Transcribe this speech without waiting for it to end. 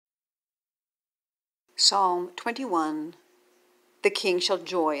Psalm 21. The king shall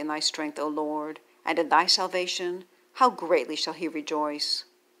joy in thy strength, O Lord, and in thy salvation how greatly shall he rejoice.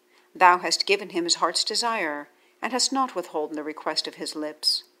 Thou hast given him his heart's desire, and hast not withholden the request of his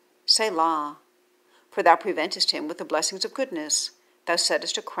lips. Selah. For thou preventest him with the blessings of goodness, thou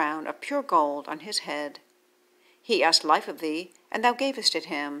settest a crown of pure gold on his head. He asked life of thee, and thou gavest it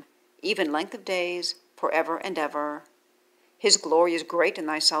him, even length of days, for ever and ever. His glory is great in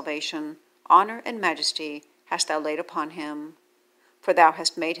thy salvation, honor and majesty hast thou laid upon him. For thou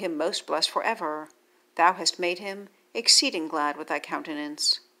hast made him most blessed for ever, thou hast made him exceeding glad with thy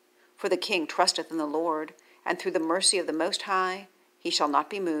countenance. For the king trusteth in the Lord, and through the mercy of the Most High he shall not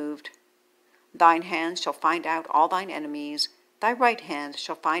be moved. Thine hands shall find out all thine enemies, thy right hand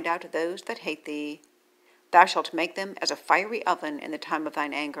shall find out those that hate thee. Thou shalt make them as a fiery oven in the time of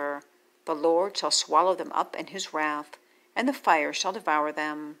thine anger. The Lord shall swallow them up in his wrath, and the fire shall devour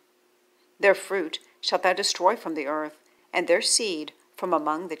them. Their fruit shalt thou destroy from the earth, and their seed from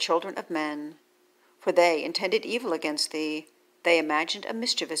among the children of men. For they intended evil against thee, they imagined a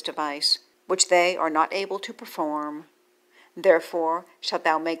mischievous device, which they are not able to perform. Therefore shalt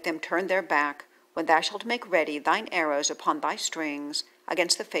thou make them turn their back, when thou shalt make ready thine arrows upon thy strings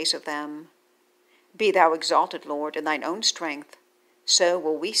against the face of them. Be thou exalted, Lord, in thine own strength. So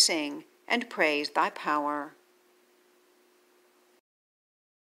will we sing and praise thy power.